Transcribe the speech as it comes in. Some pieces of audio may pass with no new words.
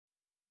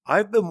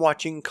I've been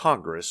watching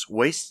Congress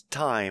waste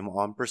time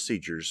on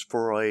procedures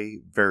for a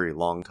very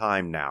long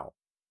time now.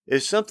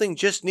 If something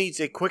just needs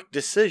a quick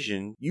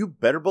decision, you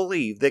better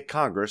believe that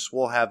Congress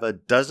will have a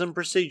dozen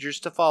procedures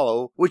to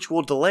follow which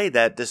will delay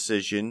that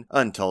decision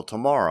until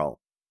tomorrow.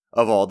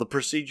 Of all the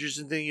procedures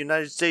in the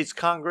United States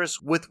Congress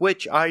with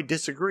which I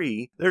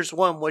disagree, there's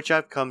one which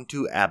I've come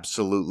to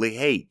absolutely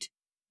hate: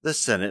 the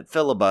Senate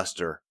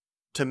filibuster.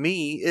 To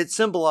me, it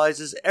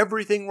symbolizes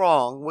everything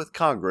wrong with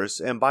Congress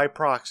and, by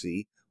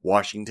proxy,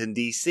 Washington,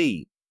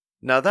 D.C.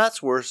 Now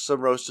that's worth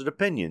some roasted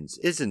opinions,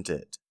 isn't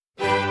it?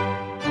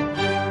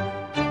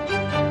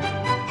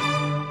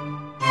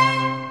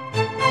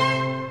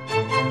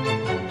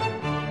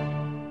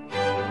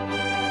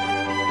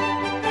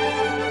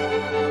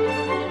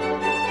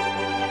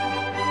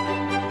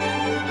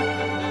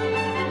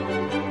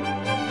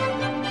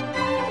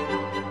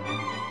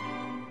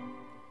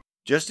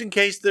 Just in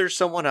case there's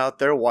someone out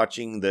there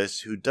watching this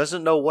who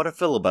doesn't know what a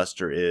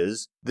filibuster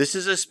is, this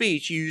is a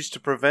speech used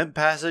to prevent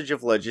passage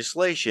of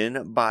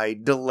legislation by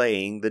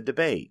delaying the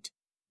debate.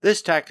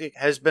 This tactic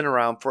has been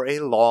around for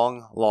a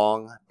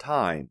long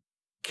time.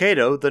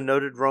 Cato, the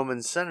noted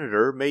Roman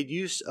senator, made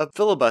use of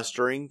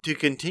filibustering to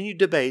continue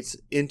debates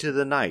into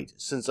the night,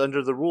 since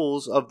under the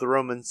rules of the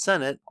Roman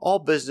Senate, all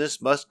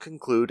business must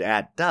conclude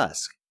at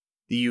dusk.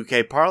 The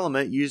UK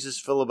Parliament uses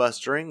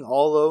filibustering,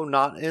 although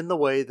not in the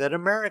way that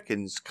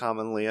Americans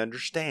commonly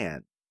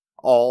understand.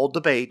 All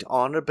debate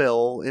on a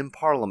bill in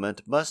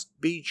Parliament must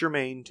be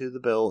germane to the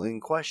bill in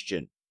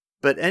question,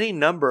 but any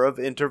number of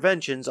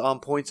interventions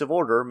on points of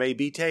order may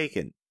be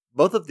taken.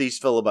 Both of these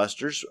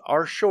filibusters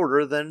are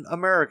shorter than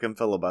American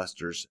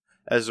filibusters,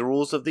 as the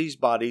rules of these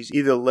bodies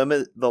either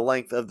limit the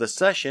length of the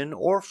session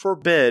or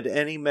forbid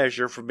any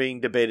measure from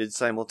being debated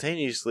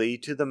simultaneously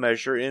to the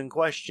measure in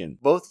question,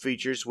 both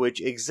features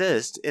which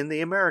exist in the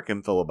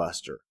American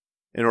filibuster.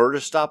 In order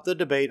to stop the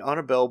debate on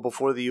a bill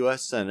before the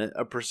U.S. Senate,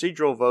 a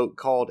procedural vote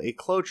called a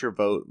cloture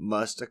vote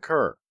must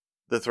occur.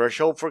 The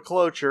threshold for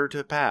cloture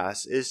to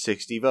pass is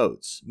 60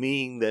 votes,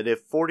 meaning that if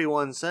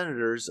 41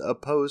 senators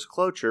oppose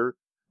cloture,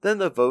 then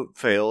the vote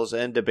fails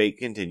and debate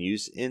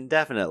continues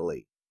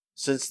indefinitely.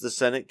 Since the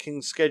Senate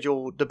can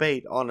schedule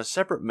debate on a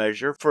separate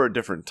measure for a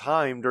different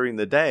time during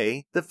the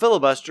day, the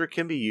filibuster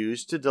can be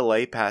used to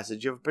delay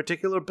passage of a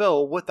particular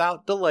bill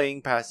without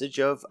delaying passage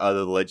of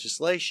other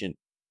legislation.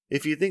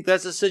 If you think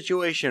that's a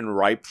situation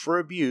ripe for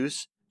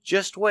abuse,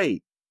 just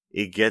wait.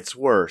 It gets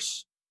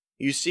worse.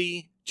 You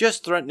see,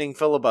 just threatening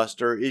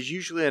filibuster is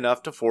usually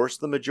enough to force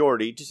the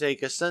majority to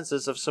take a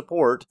census of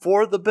support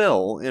for the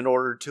bill in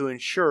order to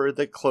ensure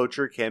that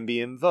cloture can be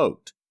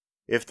invoked.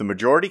 If the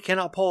majority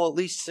cannot poll at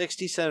least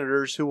 60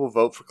 senators who will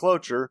vote for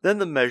cloture, then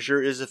the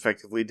measure is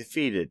effectively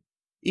defeated.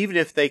 Even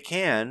if they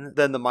can,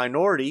 then the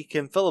minority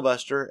can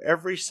filibuster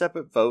every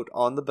separate vote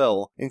on the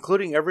bill,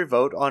 including every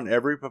vote on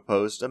every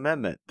proposed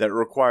amendment. That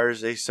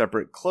requires a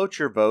separate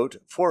cloture vote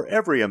for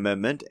every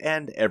amendment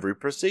and every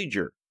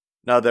procedure.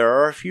 Now there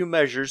are a few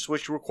measures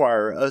which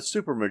require a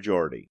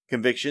supermajority: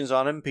 convictions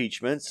on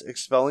impeachments,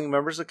 expelling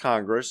members of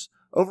Congress,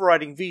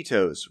 overriding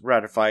vetoes,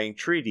 ratifying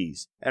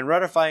treaties, and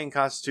ratifying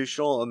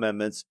constitutional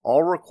amendments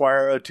all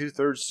require a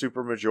two-thirds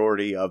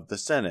supermajority of the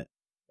Senate.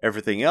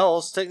 Everything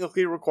else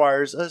technically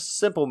requires a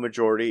simple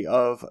majority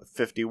of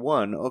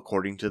 51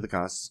 according to the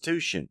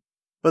Constitution.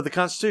 But the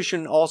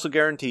Constitution also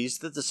guarantees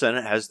that the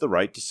Senate has the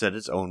right to set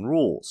its own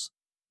rules.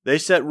 They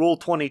set Rule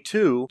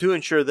 22 to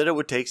ensure that it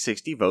would take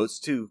 60 votes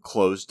to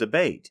close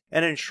debate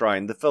and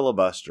enshrine the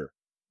filibuster.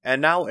 And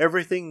now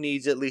everything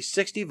needs at least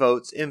 60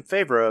 votes in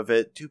favor of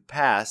it to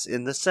pass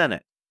in the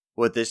Senate.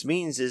 What this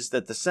means is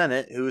that the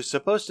Senate, who is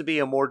supposed to be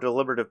a more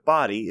deliberative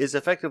body, is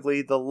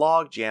effectively the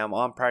logjam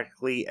on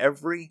practically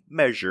every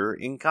measure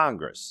in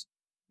Congress.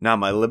 Now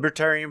my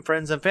libertarian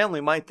friends and family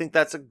might think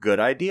that's a good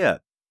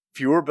idea.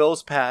 Fewer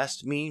bills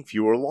passed mean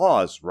fewer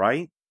laws,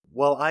 right?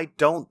 Well, I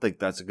don't think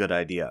that's a good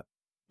idea.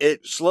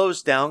 It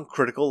slows down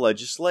critical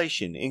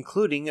legislation,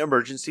 including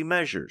emergency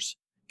measures.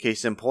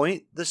 Case in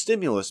point, the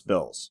stimulus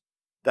bills.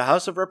 The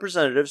House of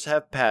Representatives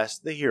have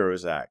passed the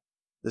HEROES Act.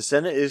 The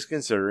Senate is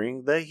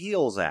considering the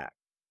HEALS Act.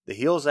 The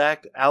HEALS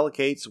Act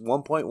allocates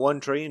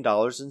 $1.1 trillion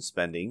in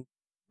spending.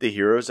 The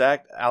HEROES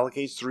Act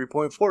allocates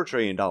 $3.4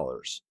 trillion.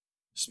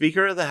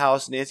 Speaker of the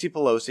House Nancy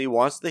Pelosi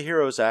wants the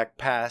HEROES Act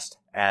passed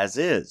as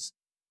is.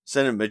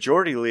 Senate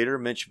Majority Leader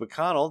Mitch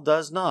McConnell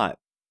does not.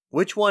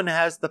 Which one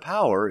has the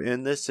power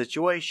in this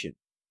situation?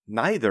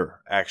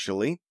 Neither,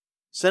 actually.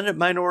 Senate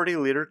Minority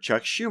Leader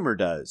Chuck Schumer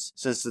does,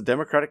 since the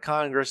Democratic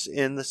Congress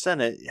in the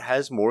Senate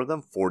has more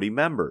than 40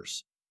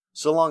 members.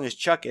 So long as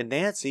Chuck and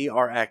Nancy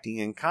are acting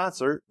in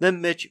concert,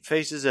 then Mitch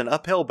faces an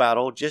uphill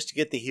battle just to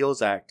get the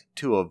HEALS Act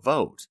to a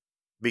vote.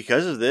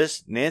 Because of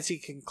this, Nancy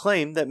can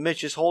claim that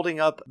Mitch is holding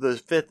up the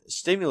fifth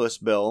stimulus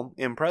bill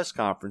in press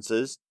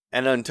conferences,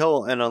 and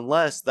until and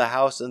unless the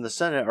House and the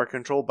Senate are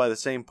controlled by the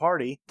same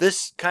party,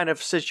 this kind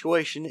of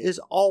situation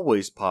is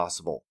always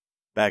possible.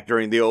 Back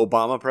during the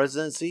Obama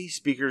presidency,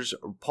 Speakers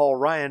Paul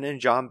Ryan and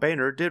John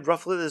Boehner did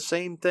roughly the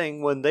same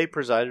thing when they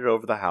presided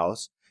over the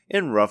House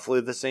in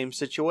roughly the same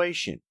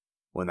situation.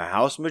 When the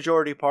House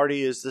Majority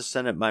Party is the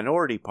Senate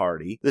Minority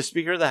Party, the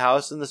Speaker of the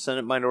House and the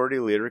Senate Minority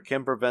Leader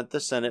can prevent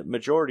the Senate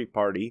Majority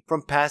Party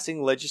from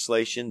passing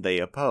legislation they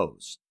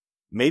oppose.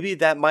 Maybe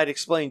that might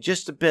explain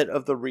just a bit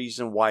of the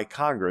reason why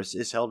Congress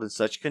is held in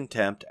such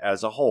contempt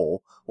as a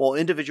whole, while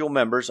individual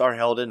members are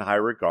held in high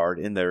regard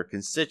in their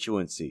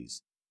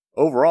constituencies.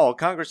 Overall,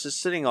 Congress is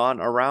sitting on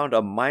around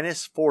a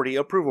 -40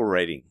 approval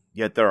rating,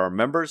 yet there are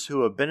members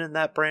who have been in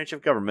that branch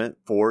of government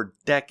for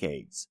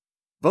decades.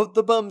 Vote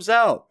the bums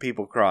out,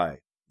 people cry.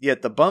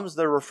 Yet the bums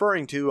they're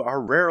referring to are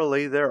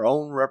rarely their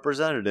own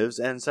representatives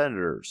and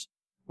senators.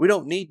 We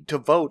don't need to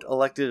vote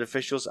elected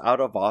officials out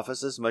of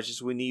office as much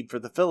as we need for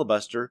the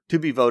filibuster to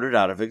be voted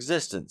out of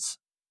existence.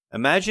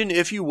 Imagine,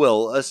 if you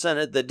will, a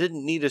Senate that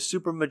didn't need a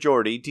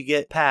supermajority to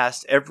get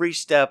past every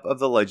step of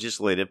the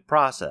legislative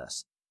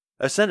process.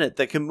 A Senate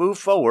that can move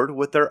forward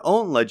with their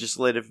own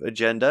legislative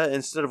agenda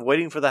instead of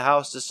waiting for the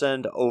House to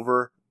send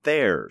over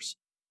theirs.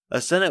 A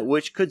Senate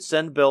which could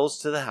send bills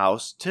to the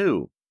House,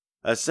 too.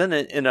 A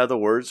Senate, in other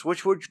words,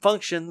 which would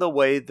function the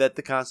way that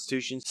the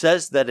Constitution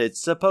says that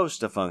it's supposed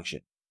to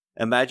function.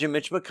 Imagine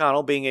Mitch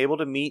McConnell being able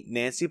to meet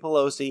Nancy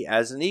Pelosi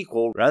as an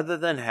equal rather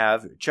than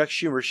have Chuck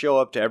Schumer show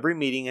up to every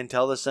meeting and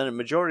tell the Senate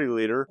Majority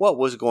Leader what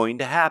was going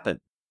to happen.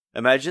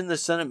 Imagine the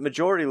Senate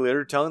Majority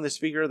Leader telling the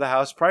Speaker of the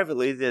House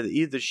privately that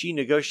either she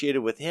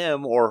negotiated with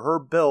him or her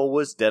bill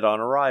was dead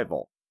on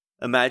arrival.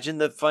 Imagine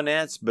that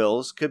finance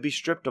bills could be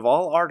stripped of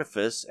all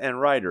artifice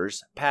and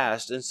writers,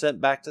 passed and sent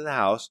back to the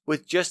House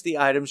with just the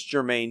items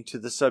germane to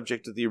the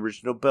subject of the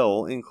original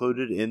bill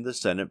included in the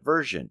Senate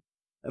version.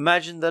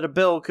 Imagine that a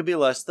bill could be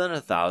less than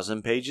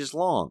 1,000 pages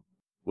long.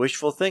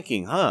 Wishful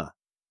thinking, huh?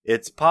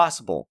 It's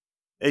possible.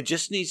 It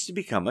just needs to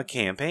become a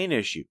campaign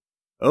issue.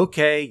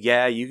 Okay,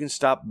 yeah, you can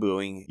stop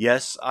booing.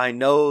 Yes, I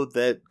know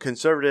that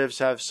conservatives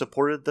have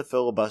supported the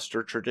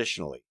filibuster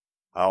traditionally.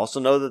 I also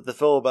know that the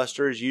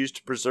filibuster is used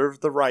to preserve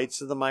the rights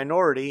of the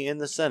minority in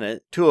the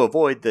Senate to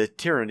avoid the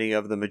tyranny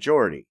of the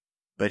majority.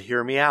 But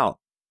hear me out.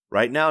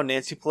 Right now,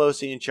 Nancy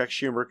Pelosi and Chuck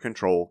Schumer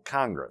control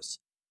Congress.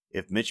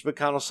 If Mitch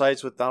McConnell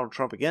sides with Donald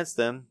Trump against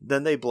them,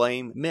 then they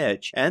blame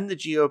Mitch and the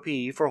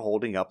GOP for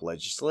holding up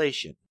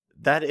legislation.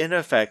 That in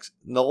effect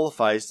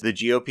nullifies the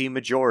GOP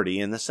majority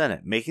in the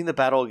Senate, making the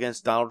battle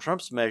against Donald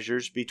Trump's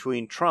measures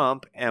between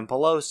Trump and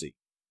Pelosi.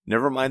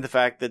 Never mind the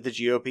fact that the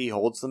GOP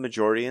holds the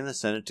majority in the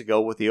Senate to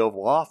go with the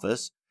Oval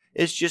Office,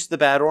 it's just the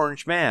bad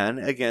orange man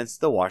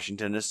against the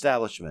Washington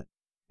establishment.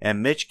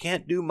 And Mitch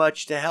can't do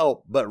much to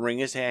help but wring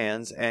his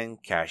hands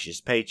and cash his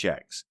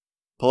paychecks.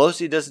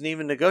 Pelosi doesn't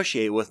even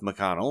negotiate with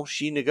McConnell,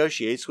 she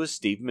negotiates with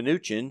Steve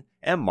Mnuchin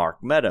and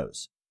Mark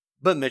Meadows.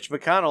 But Mitch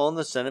McConnell and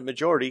the Senate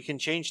majority can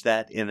change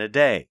that in a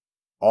day.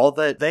 All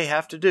that they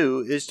have to do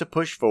is to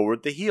push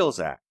forward the HEALS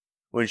Act.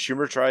 When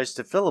Schumer tries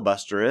to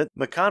filibuster it,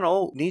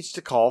 McConnell needs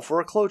to call for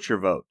a cloture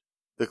vote.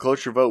 The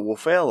cloture vote will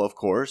fail, of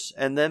course,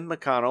 and then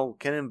McConnell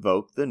can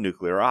invoke the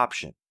nuclear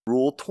option.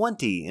 Rule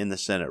 20 in the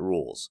Senate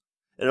rules.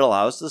 It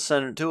allows the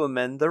Senate to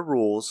amend their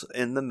rules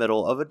in the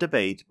middle of a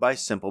debate by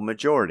simple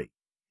majority.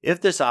 If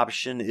this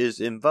option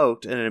is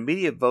invoked, an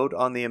immediate vote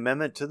on the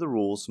amendment to the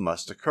rules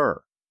must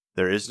occur.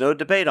 There is no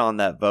debate on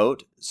that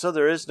vote, so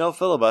there is no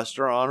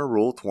filibuster on a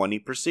Rule 20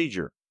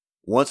 procedure.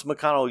 Once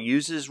McConnell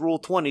uses Rule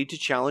 20 to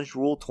challenge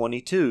Rule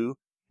 22,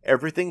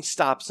 everything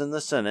stops in the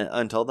Senate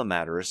until the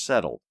matter is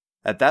settled.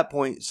 At that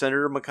point,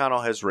 Senator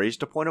McConnell has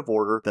raised a point of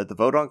order that the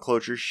vote on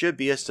cloture should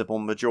be a simple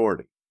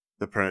majority.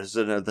 The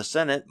President of the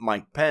Senate,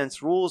 Mike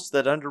Pence, rules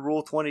that under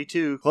Rule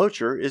 22,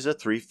 cloture is a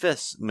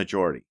 3/5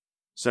 majority.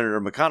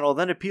 Senator McConnell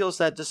then appeals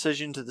that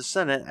decision to the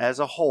Senate as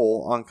a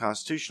whole on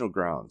constitutional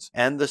grounds,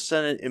 and the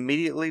Senate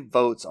immediately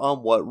votes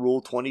on what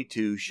Rule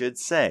 22 should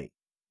say.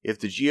 If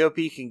the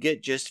GOP can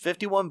get just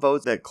 51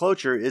 votes that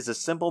cloture is a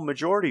simple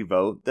majority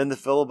vote, then the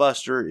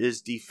filibuster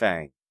is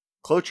defanged.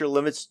 Cloture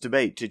limits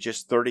debate to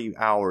just 30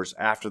 hours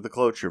after the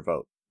cloture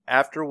vote,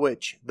 after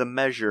which the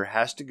measure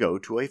has to go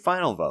to a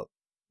final vote.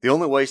 The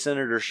only way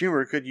Senator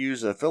Schumer could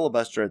use a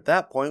filibuster at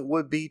that point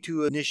would be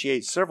to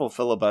initiate several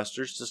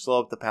filibusters to slow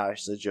up the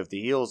passage of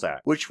the HEALS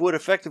Act, which would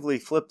effectively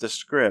flip the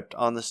script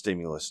on the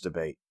stimulus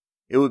debate.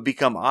 It would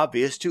become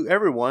obvious to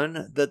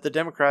everyone that the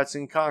Democrats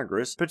in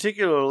Congress,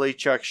 particularly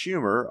Chuck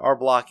Schumer, are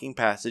blocking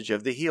passage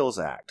of the HEALS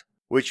Act,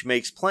 which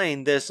makes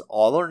plain this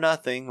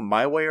all-or-nothing,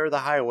 my way or the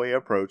highway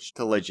approach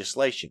to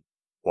legislation.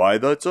 Why,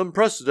 that's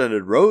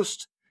unprecedented,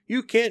 Roast!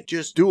 You can't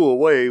just do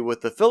away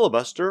with the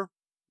filibuster.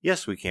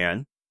 Yes, we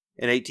can.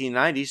 In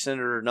 1890,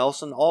 Senator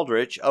Nelson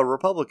Aldrich, a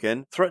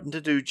Republican, threatened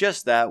to do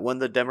just that when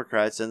the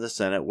Democrats in the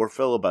Senate were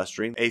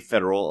filibustering a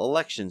federal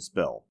elections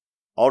bill.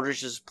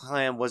 Aldrich's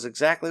plan was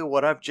exactly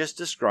what I've just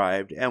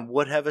described and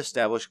would have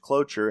established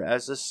cloture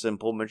as a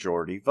simple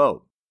majority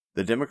vote.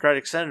 The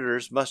Democratic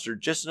senators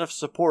mustered just enough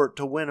support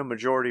to win a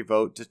majority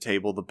vote to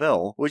table the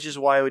bill, which is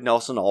why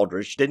Nelson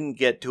Aldrich didn't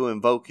get to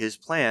invoke his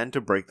plan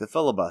to break the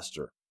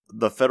filibuster.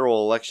 The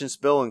federal elections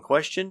bill in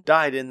question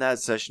died in that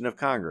session of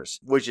Congress,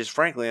 which is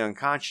frankly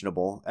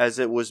unconscionable as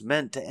it was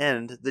meant to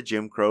end the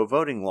Jim Crow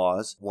voting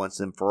laws once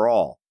and for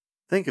all.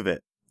 Think of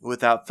it.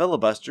 Without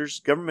filibusters,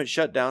 government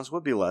shutdowns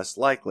would be less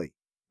likely.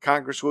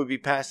 Congress would be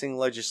passing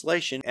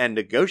legislation and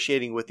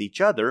negotiating with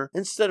each other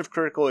instead of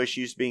critical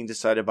issues being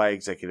decided by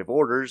executive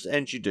orders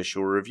and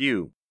judicial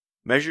review.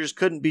 Measures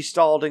couldn't be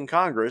stalled in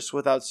Congress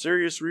without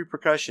serious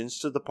repercussions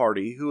to the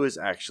party who is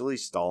actually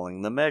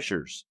stalling the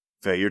measures.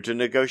 Failure to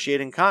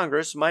negotiate in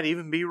Congress might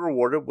even be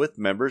rewarded with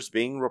members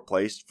being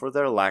replaced for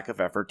their lack of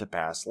effort to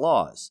pass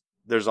laws.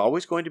 There's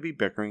always going to be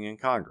bickering in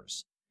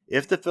Congress.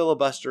 If the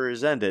filibuster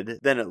is ended,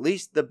 then at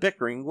least the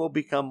bickering will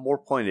become more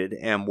pointed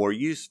and more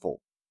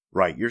useful.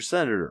 Write your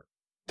senator.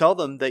 Tell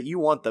them that you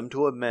want them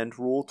to amend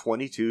Rule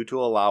 22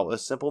 to allow a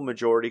simple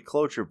majority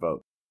cloture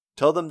vote.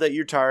 Tell them that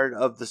you're tired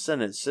of the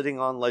Senate sitting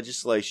on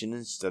legislation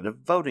instead of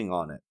voting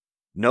on it.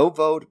 No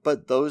vote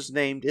but those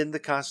named in the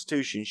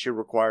Constitution should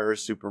require a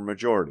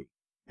supermajority,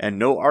 and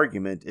no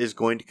argument is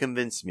going to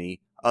convince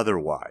me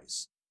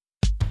otherwise.